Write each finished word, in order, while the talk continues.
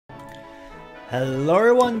Hello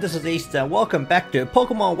everyone, this is East and welcome back to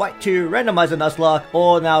Pokemon White 2 Randomizer Nuzlocke,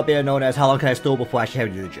 or now better known as How Long Can I Store Before I Actually Have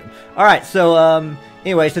to do the gym. Alright, so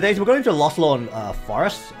anyways, today we're going to Lost Lawn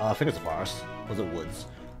Forest. I think it's a forest. Or was it woods?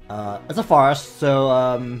 It's a forest, so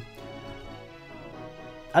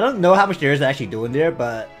I don't know how much there is to actually do in there,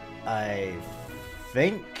 but I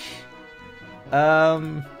think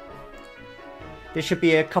there should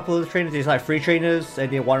be a couple of trainers. There's like 3 trainers,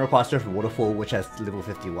 and then 1 requires Surf Waterfall, which has level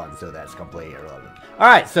 51, so that's completely irrelevant.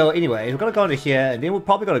 Alright, so anyway, we're gonna go into here, and then we're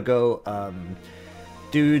probably gonna go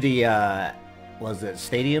do the was it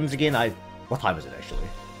stadiums again? What time is it actually?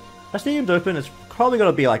 The stadium's open. It's probably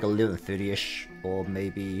gonna be like 11:30ish, or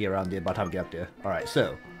maybe around there by the time we get up there. Alright,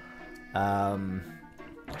 so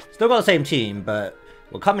still got the same team, but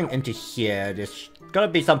we're coming into here. There's gonna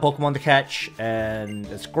be some Pokemon to catch, and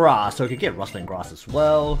it's grass, so we can get rustling grass as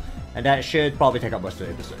well, and that should probably take up most of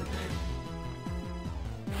the episode.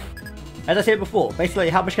 As I said before, basically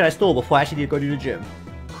how much can I store before I actually need to go to the gym?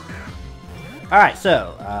 Alright,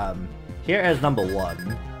 so here is number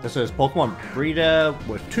 1. This is Pokemon Breeder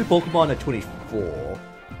with 2 Pokemon at 24.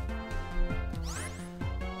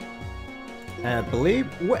 And I believe,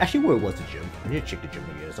 actually where was the gym? I need to check the gym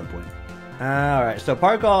again at some point. Alright, so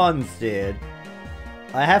Paragon's dead.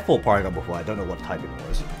 I have full Paragon before, I don't know what type it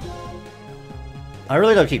was. I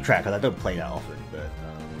really don't keep track because I don't play that often, but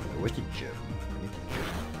where's the gym?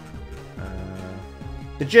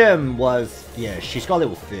 The gym was, yeah, she's got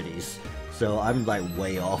level 30s, so I'm like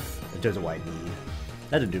way off in terms of what I need.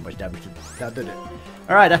 That didn't do much damage to that, did it?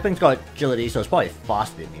 Alright, that thing's got agility, so it's probably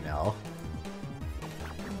faster than me now.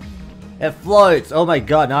 It floats! Oh my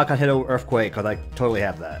god, now I can hit an Earthquake because I totally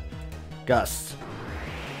have that. Gust.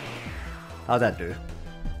 How'd that do?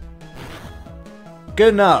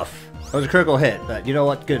 Good enough! It was a critical hit, but you know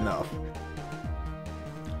what? Good enough.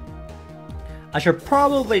 I should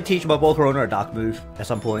probably teach my Volcarona a dark move at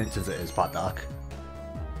some point since it is part dark.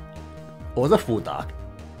 Or was it full dark?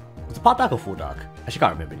 Was it part dark or full dark? I actually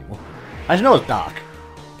can't remember anymore. I just know it's dark.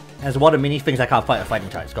 And it's one of the many things I can't fight with fighting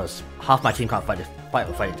types because half my team can't fight with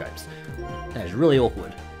fighting types. And it's really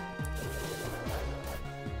awkward.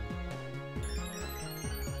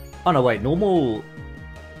 Oh no, wait, normal...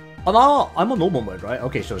 Oh no, I'm on normal mode, right?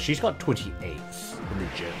 Okay, so she's got 28s in the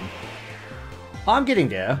gym. I'm getting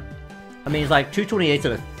there. I mean, it's like 2 28s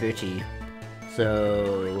and a 30.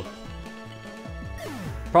 So...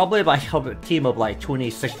 probably if I have a team of like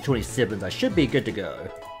 26 to 27s, I should be good to go.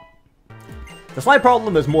 The slight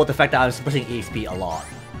problem is more the fact that I'm splitting EXP a lot.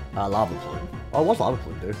 Lava Plume. Oh, what's Lava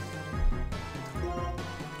Plume do?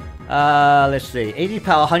 Let's see. 80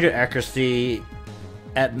 power, 100 accuracy...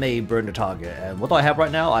 at may burn the target. And what do I have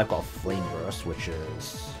right now? I've got Flame Burst, which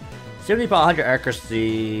is 70 per 100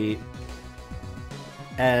 accuracy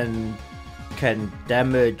and can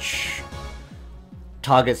damage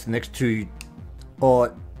targets next to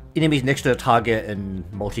or enemies next to the target in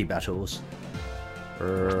multi-battles.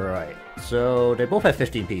 Right, so they both have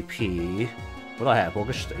 15 PP. What do I have?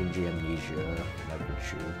 August, Energy, Amnesia,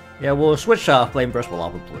 yeah, we'll switch Flame Burst with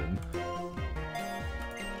Lava Plume.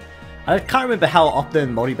 I can't remember how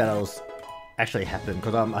often multi-battles actually happen,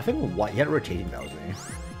 because I think with White, you had rotating battles, maybe.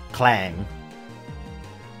 Clang.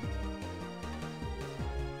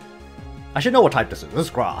 I should know what type this is. This is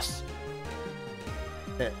grass.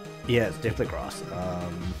 Yeah, it's definitely grass.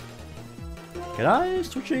 Can I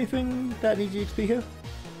switch anything that needs XP here?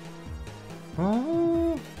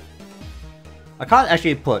 I can't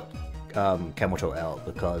actually put Camoto out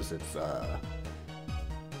because it's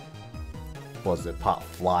was it part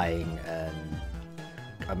flying, and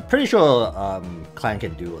I'm pretty sure Clan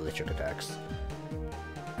can do electric attacks.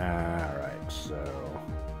 Alright, so...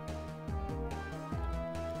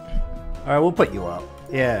 Alright, we'll put you up.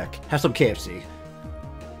 Yeah, have some KFC.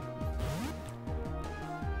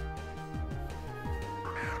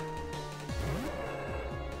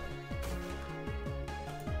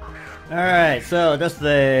 Alright, so this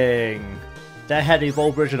thing... that had the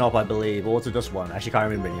evolved version of, I believe, or was it this one? I actually can't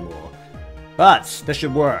remember anymore. But, this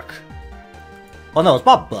should work. Oh no, it's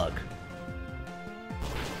not bug.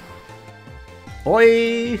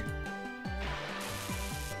 Oi!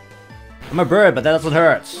 I'm a bird, but that doesn't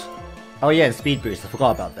hurt. Oh yeah, and speed boost, I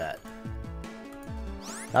forgot about that.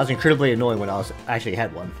 That was incredibly annoying when I actually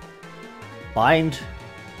had one. Bind?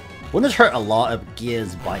 Wouldn't this hurt a lot if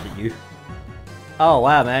gears binded you? Oh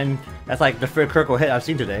wow, man. That's like the third critical hit I've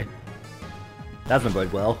seen today. That doesn't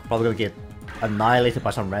bode well. Probably gonna get annihilated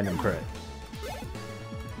by some random crit.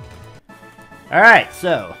 Alright,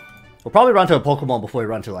 so we'll probably run to a Pokemon before we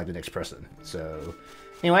run to like the next person. So,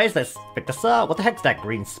 anyways, let's pick this up. What the heck's that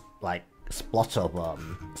green like splot of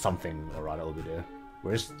something or other over there?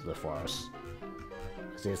 Where's the forest?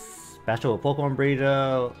 Is this battle with Pokemon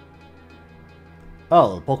breeder?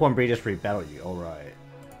 Oh, Pokemon breeders pre-battle you. Alright.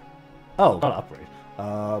 Oh, got an upgrade.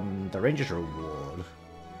 The Ranger's reward.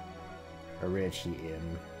 A rare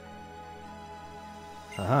TM.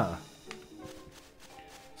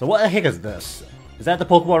 So what the heck is this? Is that the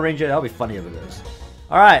Pokemon Ranger? That'll be funny if it is.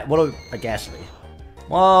 Alright, what a Ghastly.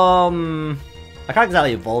 I can't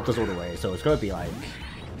exactly evolve this all the way, so it's gonna be like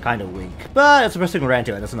kind of weak. But it's the first thing we ran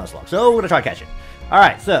into, and it's a Nuzlocke, so we're gonna try to catch it.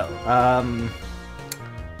 Alright, so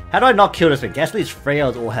how do I not kill this thing? Ghastly's frail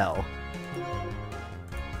as all hell.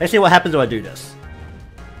 Let's see what happens when I do this.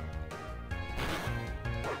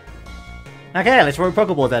 Okay, let's throw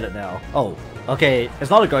Pokeballs at it now. Oh, okay, it's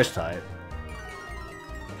not a ghost type.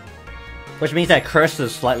 Which means that Curse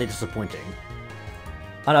is slightly disappointing.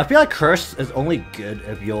 And I feel like Curse is only good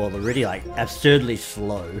if you're already like absurdly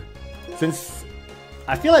slow. Since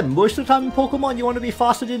I feel like most of the time in Pokemon you want to be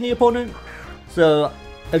faster than the opponent. So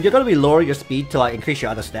if you're going to be lowering your speed to like increase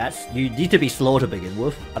your other stats, you need to be slower to begin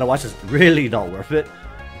with. Otherwise it's really not worth it.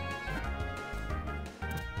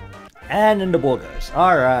 And in the ball goes.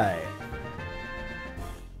 Alright.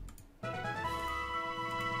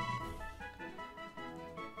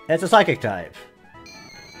 It's a Psychic type.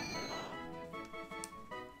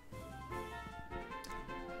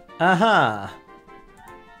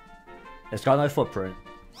 It's got no footprint.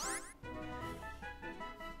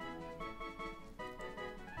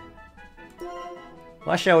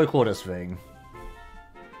 What shall we call this thing?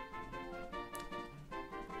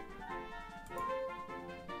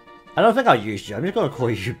 I don't think I'll use you. I'm just gonna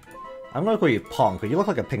call you. I'm gonna call you Pong, because you look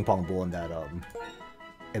like a ping pong ball in that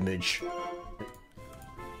image.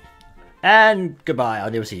 And goodbye,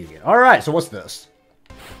 I'll never see you again. Alright, so what's this?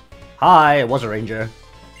 Hi, it was a ranger.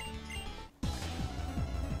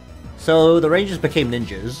 So the rangers became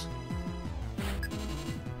ninjas.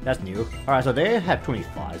 That's new. Alright, so they have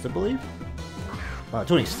 25s, I believe.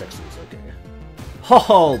 26s, okay.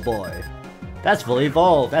 Oh boy. That's fully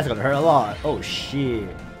evolved. That's gonna hurt a lot. Oh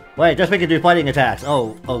shit. Wait, just make it do fighting attacks.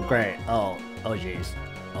 Oh great. Oh jeez.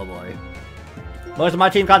 Oh boy. Most of my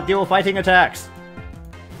team can't deal with fighting attacks.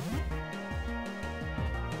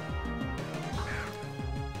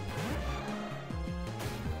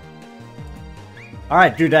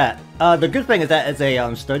 Alright, do that. The good thing is that it's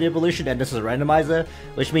a Stone evolution and this is a randomizer,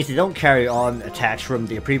 which means they don't carry on attacks from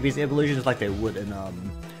the previous evolutions like they would in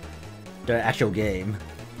the actual game.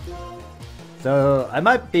 So I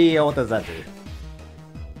might be. What does that do?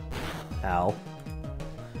 Ow.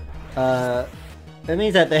 It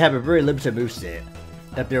means that they have a very limited moveset.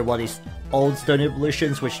 If they're one of these old Stone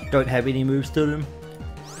evolutions which don't have any moves to them.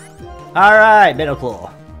 Alright, Metal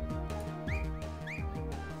Claw.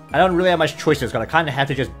 I don't really have much choices, because I kind of have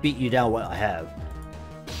to just beat you down what I have.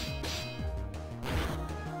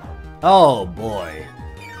 Oh boy.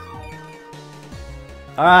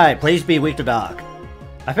 Alright, please be weak to dark.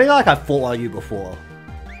 I feel like I fought on you before.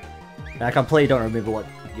 And I completely don't remember what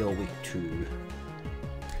you're weak to.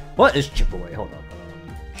 What is Chip Away? Hold on.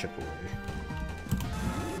 Chip Away.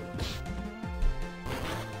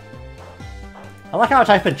 I like how I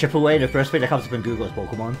type in Chip Away, the first thing that comes up in Google is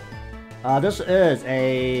Pokemon. This is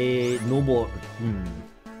a normal,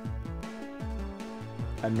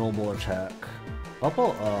 a normal attack.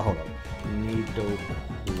 Hold on. Needle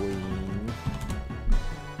Queen.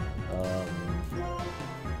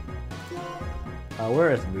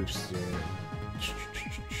 Where is moveset?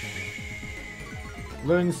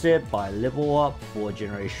 Learn set by level up for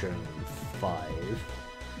generation 5.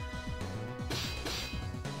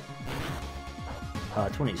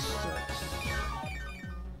 26.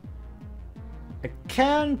 It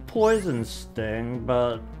can poison Sting,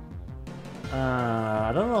 but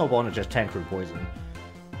I don't know if I want to just tank through poison.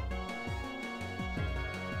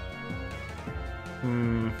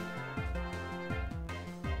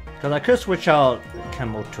 Because I could switch out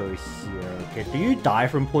Kamoto here. Okay, do you die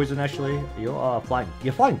from poison actually? You're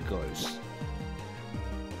flying ghost.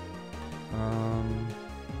 Yeah,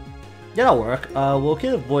 that'll work. We'll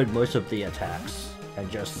can avoid most of the attacks and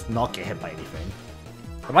just not get hit by anything.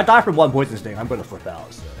 If I die from one poison sting, I'm gonna flip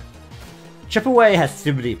out, so. Chip Away has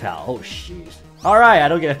 70 power. Oh jeez. Alright, I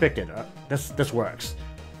don't get affected. This works.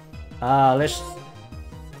 Let's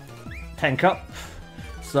tank up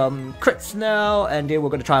some crits now, and then we're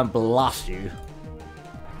gonna try and blast you.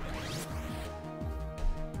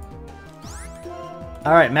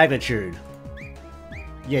 Alright, magnitude.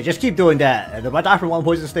 Yeah, just keep doing that. And if I die from one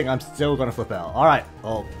poison sting, I'm still gonna flip out. Alright.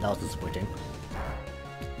 Oh, that was disappointing.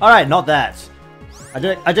 Alright, not that. I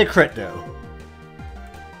did crit though.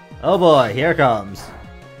 Oh boy, here it comes.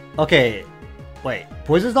 Okay, wait,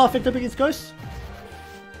 poison's not effective against ghosts?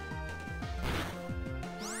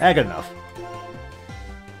 good enough.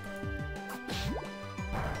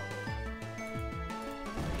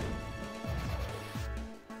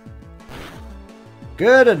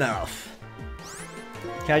 Good enough.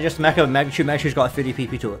 Can I just smack a magnitude match who's got 30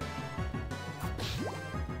 PP to it?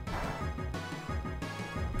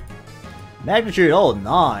 Magnitude, oh,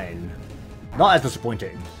 9. Not as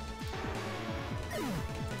disappointing.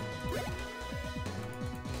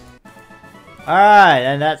 Alright,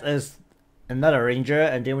 and that is another ranger,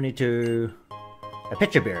 and then we need to... a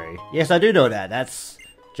picture berry. Yes, I do know that. That's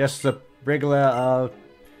just the regular,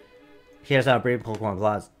 here's our brave Pokemon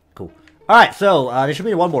class. Cool. Alright, so, there should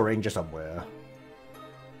be one more ranger somewhere.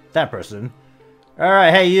 That person.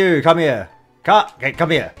 Alright, hey you, come here. Come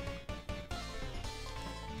here.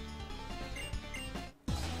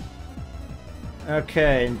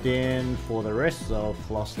 Okay, and then for the rest of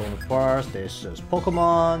Lost Lone Forest, there's just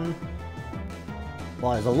Pokemon.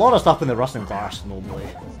 Well, there's a lot of stuff in the Rustling Grass normally.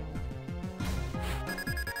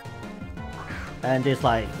 And there's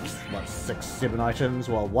like, what, 6, 7 items?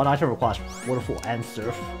 Well, one item requires Waterfall and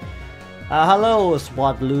Surf. Hello,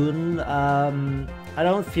 Swadloon. I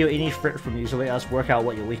don't feel any threat from you, so let us work out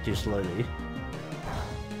what you're weak to slowly.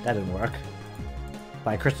 That didn't work.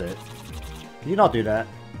 But I crit it. Can you not do that?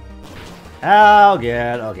 Oh,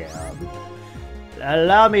 good. Okay,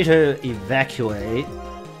 allow me to evacuate.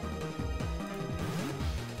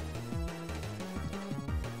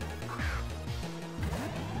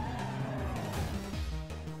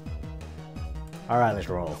 Alright, let's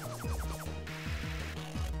roll.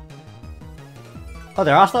 Oh,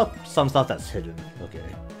 there are some stuff that's hidden. Okay.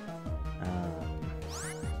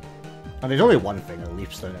 Oh, there's only one thing, a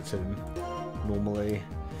leaf stone that's hidden. Normally.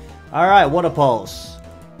 Alright, Water Pulse.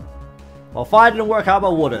 Well, fire didn't work, how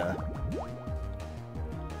about water?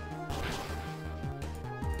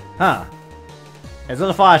 Huh. It's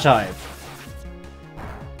not a fire type.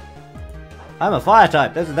 I'm a fire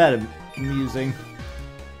type, isn't that amusing?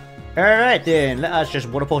 Alright then, let us just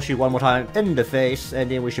Water Pulse you one more time in the face, and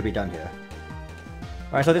then we should be done here.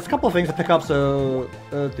 Alright, so there's a couple of things to pick up, so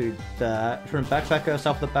do that. From backpacker,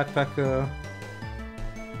 south of the backpacker.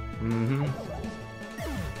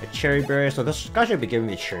 A cherry berry, so this guy should be giving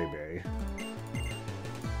me a cherry berry.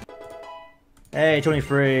 Hey,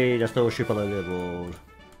 23, that's still super low leveled.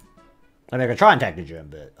 I mean, I can try and tag the gym,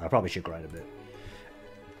 but I probably should grind a bit.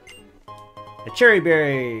 A cherry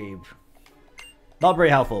berry! Not very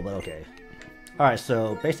helpful, but okay. Alright,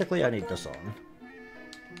 so basically I need this on.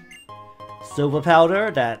 Silver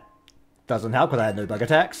powder, that doesn't help because I had no bug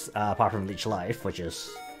attacks, apart from Leech Life, which is...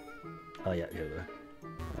 oh yeah, here we go.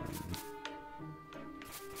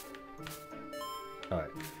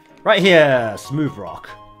 Alright. Right here, Smooth Rock.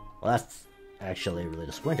 Well, that's actually really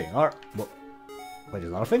disappointing. Alright, well, wait,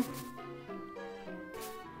 there's another thing?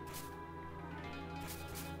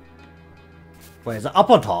 Wait, is it up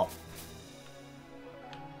on top?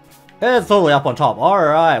 It's totally up on top.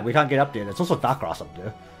 Alright, we can't get up there. There's also Dark Grass up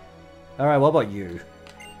there. Alright, what about you?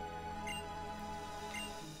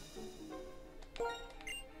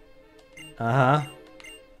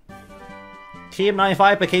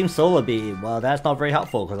 TM95 became Solar Beam. Well, that's not very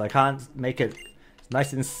helpful because I can't make it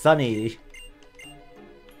nice and sunny.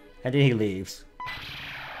 And then he leaves.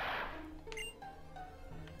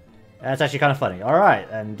 That's actually kind of funny. Alright,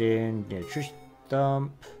 and then Nutrition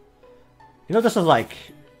Dump. You know, this is like...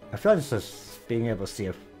 I feel like this is being able to see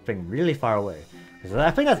a thing really far away. So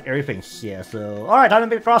I think that's everything here, so... Alright, time to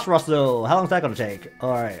make Frost Rustle! How long is that gonna take?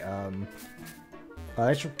 Alright,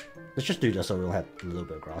 let's just do this so we'll have a little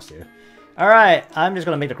bit of grass here. Alright, I'm just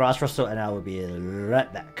gonna make the Grass Rustle and I will be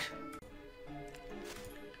right back.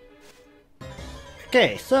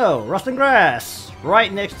 Okay, so, Rustling Grass!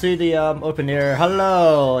 Right next to the open air.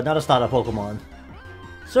 Hello! Another starter Pokemon.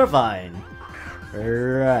 Surfine.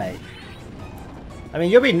 Right. I mean,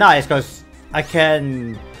 you'll be nice, because I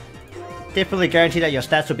can definitely guarantee that your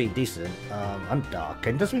stats will be decent. I'm dark.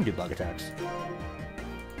 Can this one do bug attacks?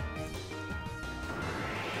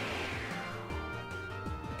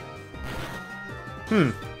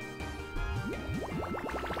 Oh,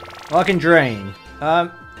 I can drain.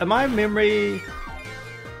 In my memory,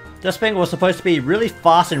 this thing was supposed to be really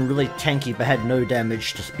fast and really tanky, but had no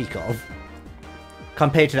damage to speak of,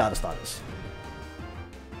 compared to the other starters.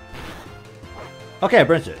 Okay, I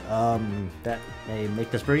burnt it. That may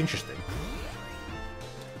make this very interesting.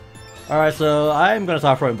 Alright, so I'm gonna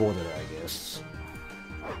start throwing balls at it, I guess.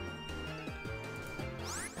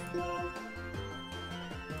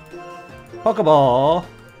 Pokeball!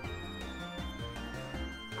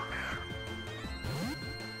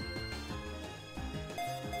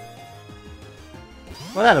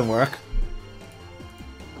 Well, that didn't work.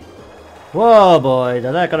 Whoa, boy, is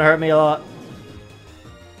that gonna hurt me a lot?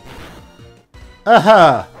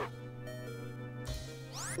 Aha!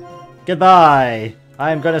 Goodbye!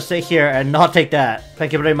 I'm gonna sit here and not take that.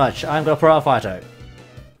 Thank you very much. I'm gonna put out a fire type.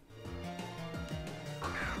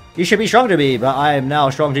 You should be strong to me, but I am now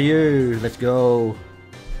strong to you. Let's go.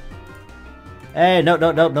 Hey,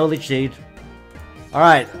 no leech seed.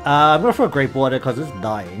 Alright, I'm gonna throw a Great Ball because it's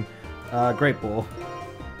dying. Great Ball.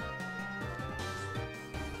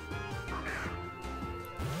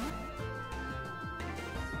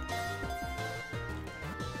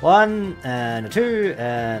 One, and a 2,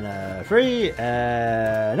 and a 3,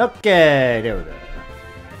 and okay, there we go.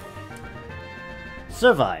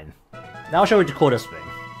 Servine. Now I'll show you what to call this thing.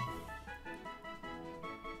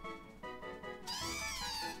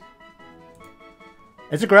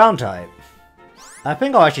 It's a ground type. I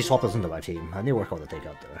think I'll actually swap this into my team. I need to work on the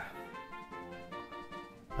takeout there.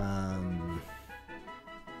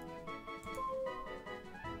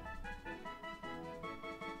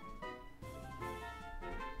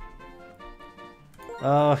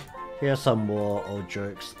 Here's some more old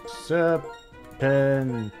jokes.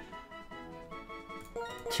 Serpentine.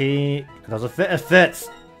 Does it fit? It fits!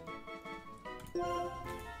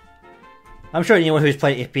 I'm sure anyone who's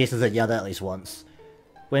played FPS has yelled that at least once.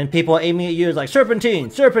 When people are aiming at you, it's like, Serpentine!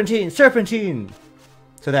 Serpentine! Serpentine!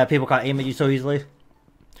 So that people can't aim at you so easily.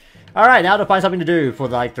 Alright, now to find something to do for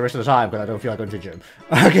like the rest of the time, because I don't feel like going to the gym.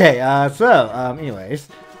 Okay, anyways.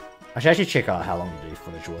 I should actually check out how long the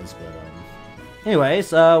footage was, but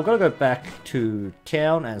anyways, we're gonna go back to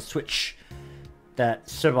town and switch that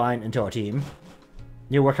Servine into our team.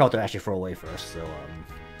 New workout to actually throw away first, so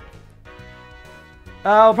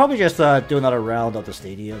I'll probably just do another round of the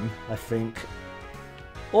stadium, I think.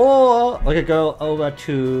 Or I could go over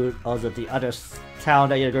to the other town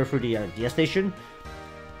that you go through the gear station.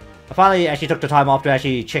 I finally actually took the time off to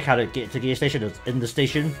actually check how to get to the gear station. It's in the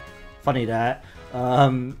station. Funny that.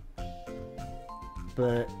 But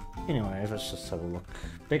anyway, let's just have a look.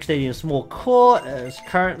 Big stadium, small court is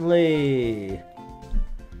currently.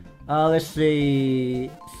 Let's see.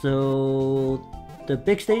 So the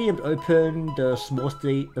big stadium's open. The small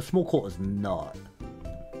court is not.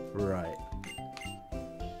 Right.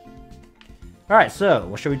 Alright, so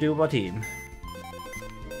what should we do with our team?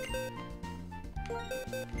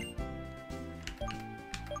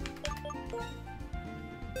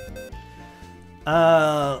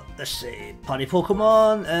 Let's see. Party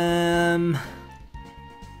Pokemon,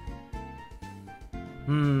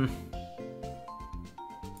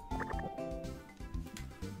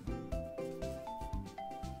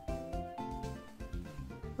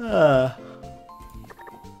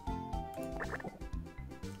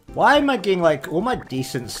 why am I getting like all my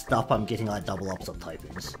decent stuff? I'm getting like double ups of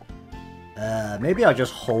typings. Maybe I'll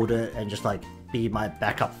just hold it and just like be my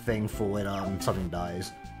backup thing for when something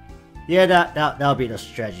dies. Yeah, that'll be the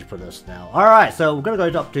strategy for this now. All right, so we're gonna go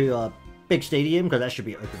up to big stadium because that should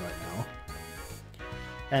be open right now,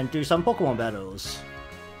 and do some Pokemon battles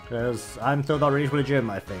because I'm still not ready for the gym,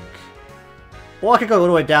 I think. Or I could go all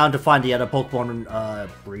the way down to find the other Pokemon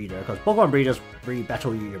breeder because Pokemon breeders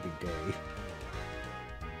battle you every day.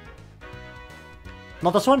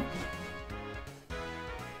 Not this one?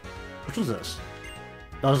 Which was this?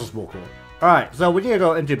 That was a small court. Alright, so we need to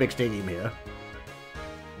go into a big stadium here.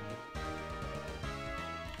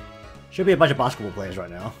 Should be a bunch of basketball players right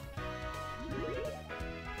now.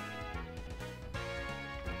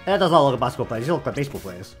 That does not look like basketball players, these look like baseball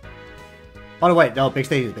players. Oh no, wait, no, big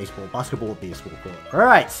stadium is baseball. Basketball would be a small court.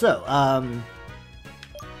 Alright, so,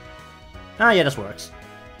 yeah, this works.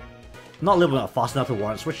 Not a little bit fast enough to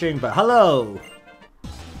warrant switching, but hello!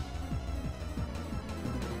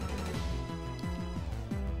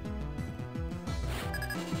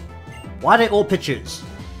 Why are they all pitchers?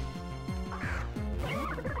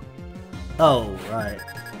 Oh, right.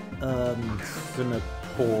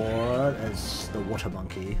 Simipour as the water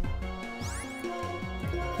monkey.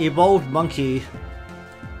 Evolved monkey.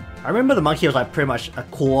 I remember the monkey was like pretty much a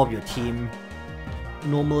core of your team.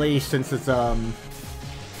 Normally, since it's one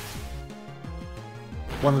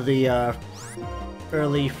of the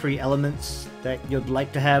early free elements that you'd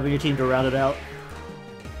like to have in your team to round it out.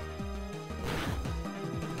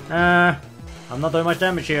 I'm not doing much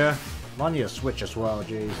damage here. I need a switch as well,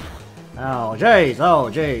 jeez. Oh, jeez,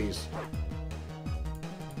 oh, jeez.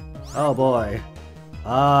 Oh boy.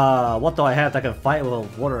 What do I have that can fight with a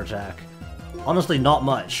water attack? Honestly, not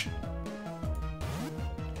much.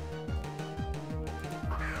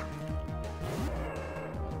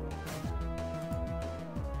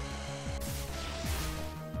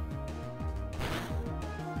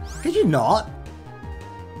 Did you not?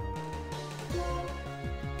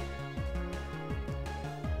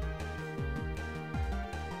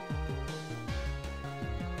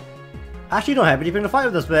 Actually don't have anything to fight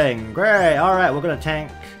with this thing. Great, alright, we're gonna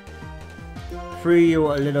tank. Free you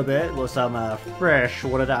a little bit with some fresh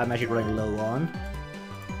water that I'm actually running low on.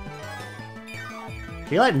 Can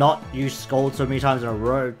you like not use Scold so many times in a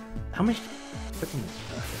row? How many freaking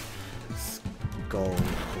Scold?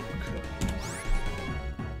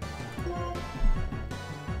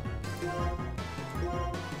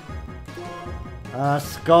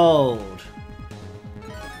 Scold.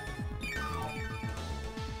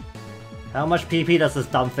 How much PP does this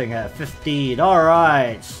dumb thing have? 15,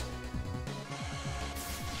 alright!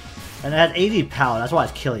 And it has 80 power, that's why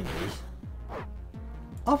it's killing me.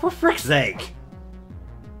 Oh, for frick's sake!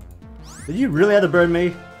 Did you really have to burn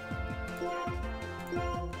me?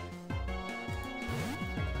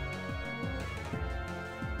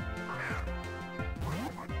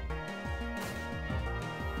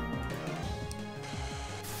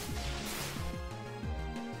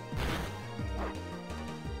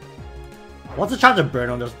 What's the chance of burn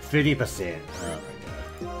on this? 50%.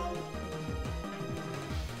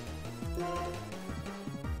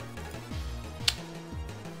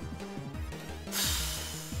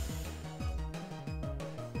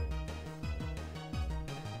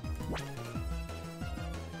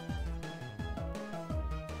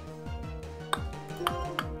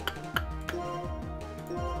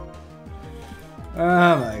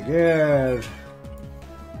 Oh my god. Oh my god.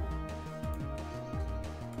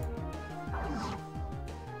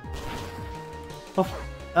 Oh,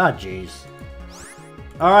 ah, jeez.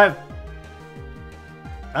 Alright.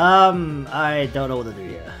 I don't know what to do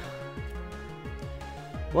here.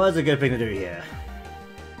 What is a good thing to do here?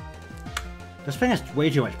 This thing has way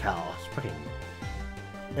too much power. It's freaking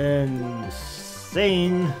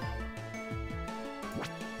insane.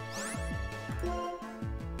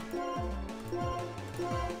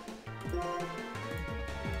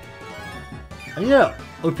 I need an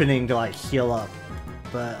opening to like heal up,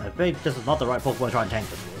 but I think this is not the right Pokemon to try and tank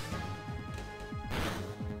this with.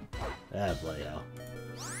 Ah, bloody hell.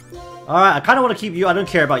 Alright, I kind of want to keep you. I don't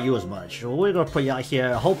care about you as much. So we're going to put you out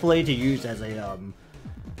here, hopefully to use as a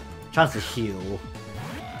chance to heal.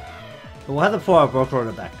 But we'll have to pull our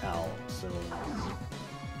Broker back out, so...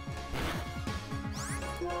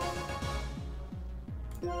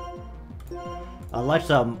 I'd like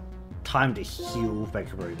some time to heal, thank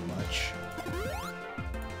you very much.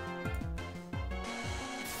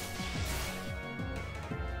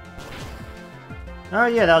 Oh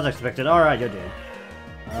yeah, that was expected. Alright, you're dead.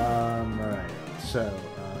 Alright, so,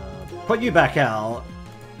 put you back out.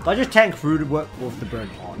 I just tank through to work with the burn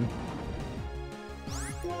on.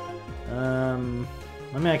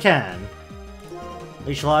 I mean I can.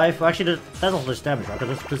 Leech life. Well, actually, that's also just damage, right?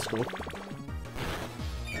 Because it's physical.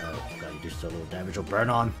 Oh, god, you do so little damage will burn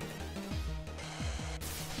on.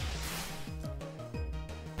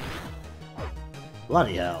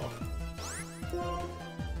 Bloody hell.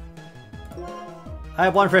 I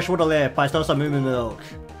have one fresh water left, but I still have some Moo Milk.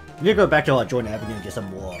 I need to go back to our Joint Avenue and get some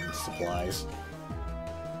more supplies.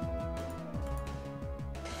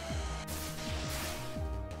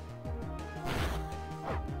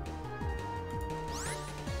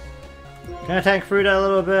 Can I tank through that a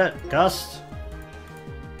little bit? Gust?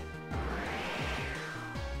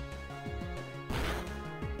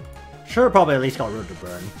 Sure, probably at least got room to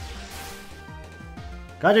burn.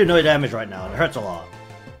 Gotta do no damage right now, it hurts a lot.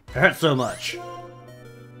 It hurts so much.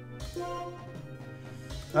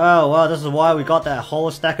 Oh, well, this is why we got that whole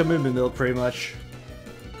stack of Moo Milk, pretty much.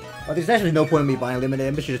 Well, there's actually no point in me buying limited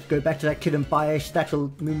embers, just go back to that kid and buy a stack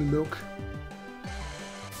of Moo Milk.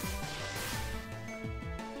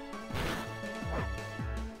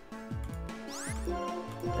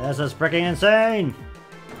 This is freaking insane!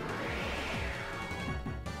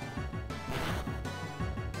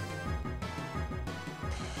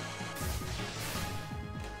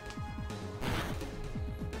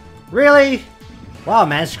 Really? Wow,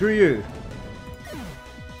 man, screw you.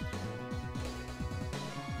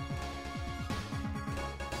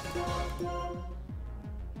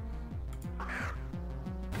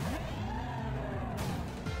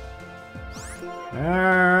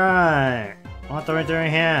 Alright. What are we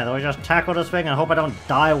doing here? Do we just tackle this thing and hope I don't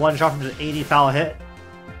die one shot from this 80 power hit?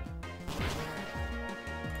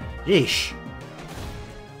 Yeesh.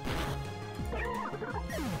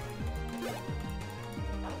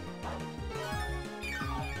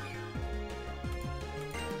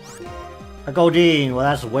 A Goldeen, well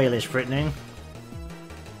that's way less threatening.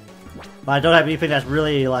 But I don't have anything that's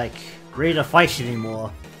really, like, ready to fight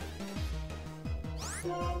anymore.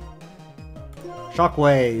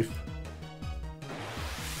 Shockwave.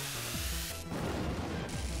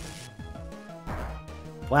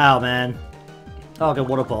 Wow, man. Oh, good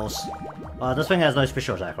Water Pulse. This thing has no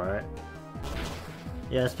special attack, right?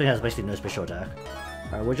 Yeah, this thing has basically no special attack.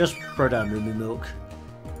 Alright, we'll just throw down Moo Moo Milk.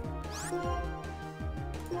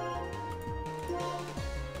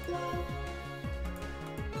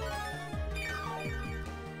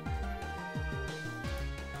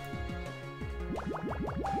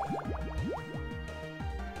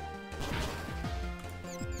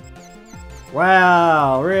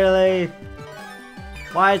 Wow, really?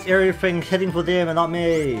 Why is everything hitting for them and not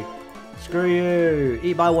me? Screw you!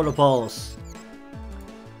 Eat my water pulse!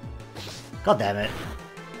 God damn it.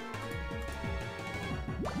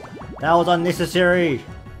 That was unnecessary!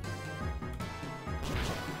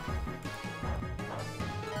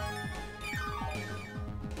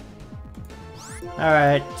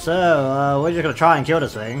 Alright, so, we're just gonna try and kill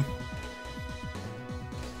this thing.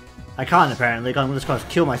 I can't apparently, because I'm just gonna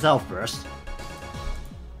kill myself first.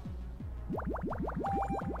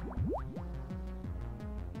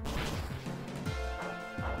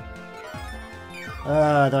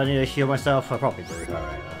 Do I need to heal myself? I probably do.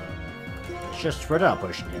 Alright, let's just spread out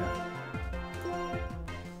potion here.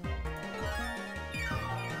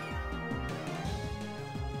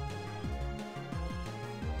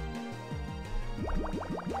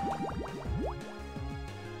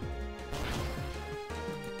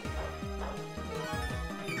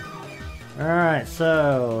 Alright,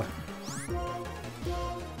 so...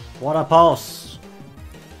 Water pulse!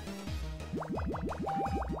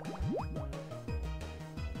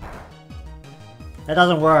 That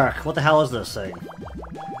doesn't work. What the hell is this thing?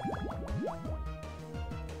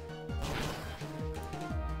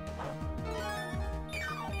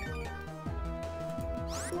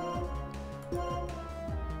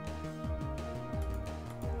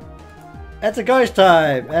 It's a ghost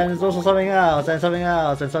type! And it's also something else, and something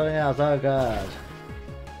else, and something else. Oh god.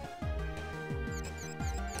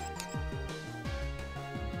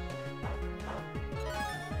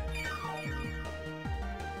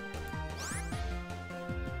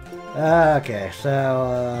 Okay,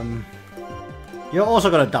 so, you're also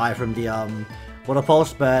gonna die from the, water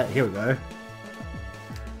pulse, but here we go.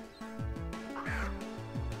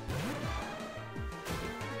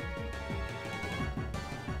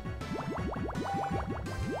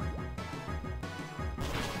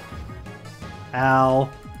 Ow.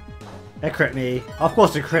 It crit me. Of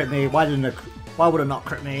course it crit me. Why would it not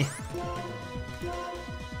crit me?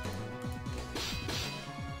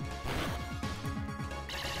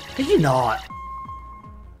 Could you not?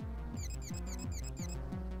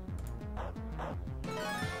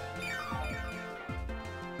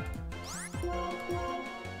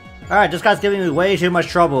 Alright, this guy's giving me way too much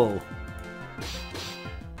trouble.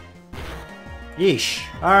 Yeesh.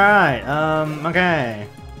 Alright, okay.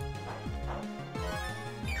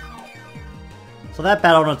 So that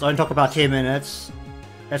battle on its own took about 10 minutes.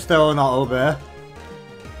 It's still not over.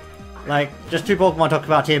 Like, just two Pokemon took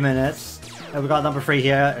about 10 minutes. And we got number 3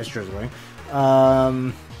 here, it's drizzling.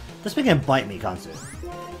 This thing can bite me, can't it?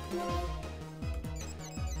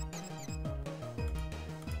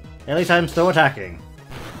 At least I'm still attacking.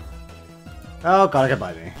 Oh god, it can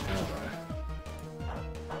bite me.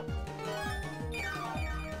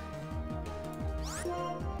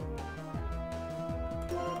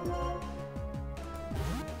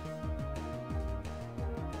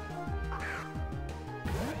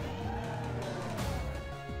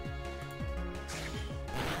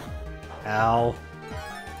 Oh, ow.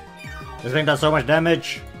 This thing does so much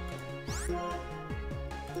damage.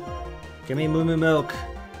 Give me Moo Moo Milk.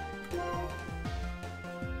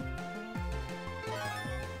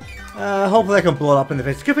 Hopefully I can blow it up in the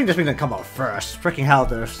face. Good thing this thing didn't come out first. Freaking hell,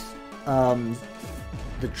 there's... the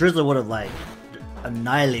Drizzler would have, like,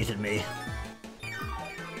 annihilated me.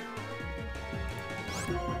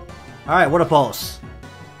 Alright, Water Pulse.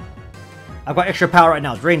 I've got extra power right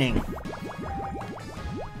now, it's raining.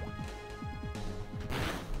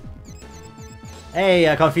 Hey,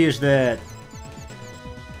 I confused it.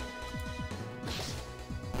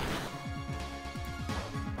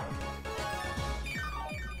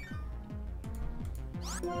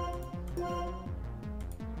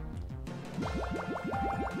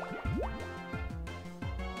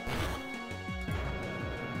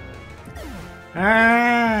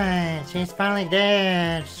 Alright, he's finally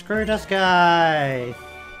dead. Screw this guy.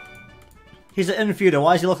 He's an infuser.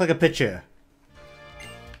 Why does he look like a pitcher?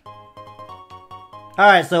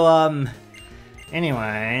 Alright, so,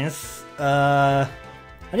 anyways, I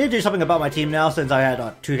need to do something about my team now since I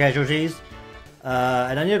had 2 casualties.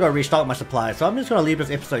 And I need to go restock my supplies, so I'm just gonna leave this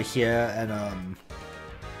episode here, and,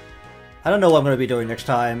 I don't know what I'm gonna be doing next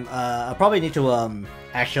time. I probably need to,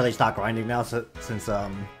 actually start grinding now, since,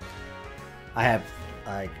 I have,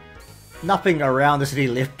 like, nothing around the city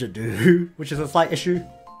left to do, which is a slight issue.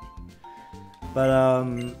 But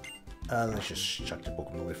let's just chuck the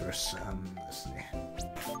Pokemon away first. Let's see.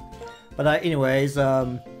 But anyways,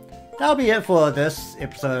 that'll be it for this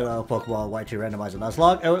episode of Pokemon Y2 Randomizer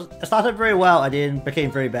Nuzlocke. It started very well and then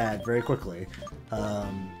became very bad very quickly.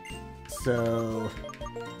 So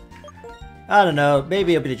I don't know,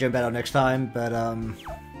 maybe it'll be the gym battle next time, but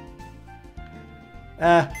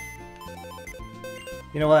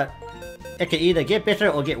you know what? It can either get better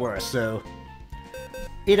or get worse, so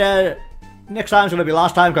either next time's gonna be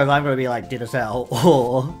last time because I'm gonna be like dead as hell,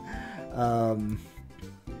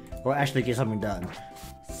 or actually get something done.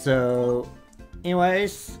 So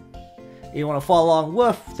anyways, if you want to follow along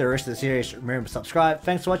with the rest of the series, remember to subscribe.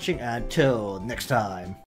 Thanks for watching, and until next time.